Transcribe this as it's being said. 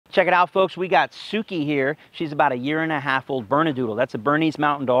Check it out, folks. We got Suki here. She's about a 1.5 years old Bernedoodle. That's a Bernese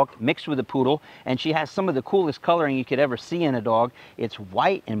Mountain Dog mixed with a poodle, and she has some of the coolest coloring you could ever see in a dog. It's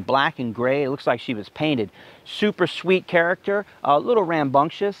white and black and gray. It looks like she was painted. Super sweet character, a little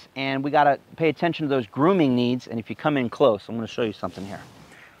rambunctious, and we got to pay attention to those grooming needs. And if you come in close, I'm going to show you something here.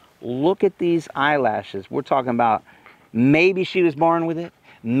 Look at these eyelashes. We're talking about maybe she was born with it.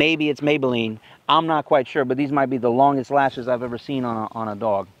 Maybe it's Maybelline. I'm not quite sure, but these might be the longest lashes I've ever seen on a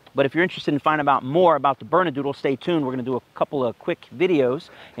dog. But if you're interested in finding out more about the Bernedoodle, stay tuned. We're going to do a couple of quick videos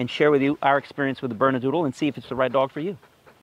and share with you our experience with the Bernedoodle and see if it's the right dog for you.